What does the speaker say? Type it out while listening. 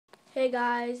Hey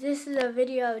guys, this is a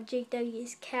video of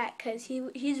JDougies' cat because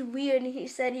he's weird and he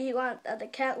said the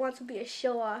cat wants to be a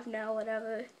show off now,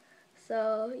 whatever.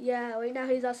 So yeah, right now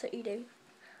he's also eating.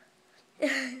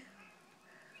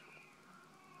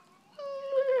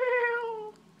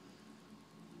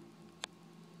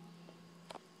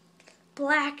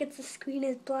 Black, the screen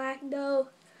is black. No,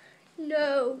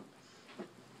 no.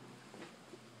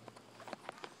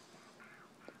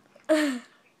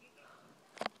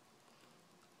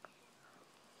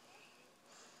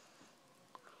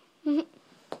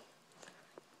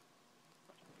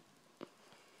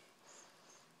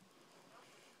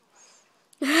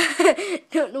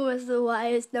 Don't know what's the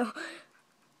wires, no.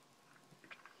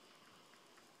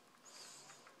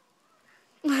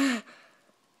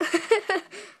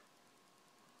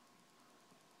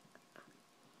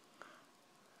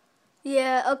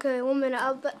 Yeah, okay, 1 minute.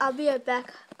 I'll be right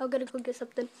back. I'm gonna go get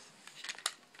something.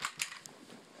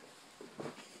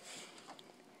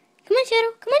 Come on,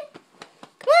 Shadow. Come on.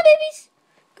 Come on, babies.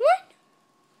 Come on.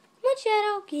 Come on,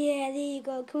 Shadow. Yeah, there you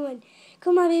go. Come on.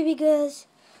 Come on, baby girls.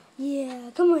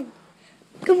 Yeah, come on.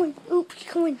 Come on. Oops,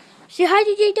 come on. Say hi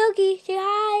to JDougies. Say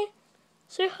hi.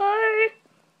 Say hi.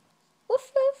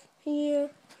 Woof, woof. Yeah.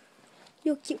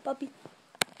 You're cute, puppy.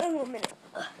 1 minute.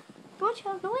 Come on,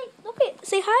 Shadow. No, wait. No, wait.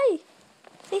 Say hi.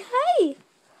 Say hi.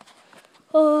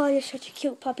 Oh, you're such a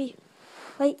cute puppy.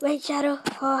 Wait, Shadow.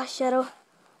 Oh, Shadow.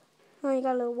 Oh, you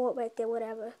got a little wart right there,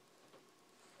 whatever.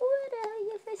 Whatever,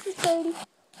 your face is dirty.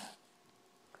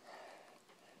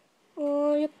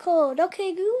 Oh, you're cold. Okay,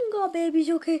 you can go, babies.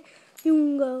 Okay, you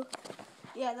can go.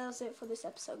 Yeah, that was it for this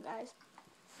episode, guys.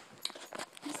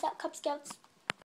 Peace out, Cub Scouts.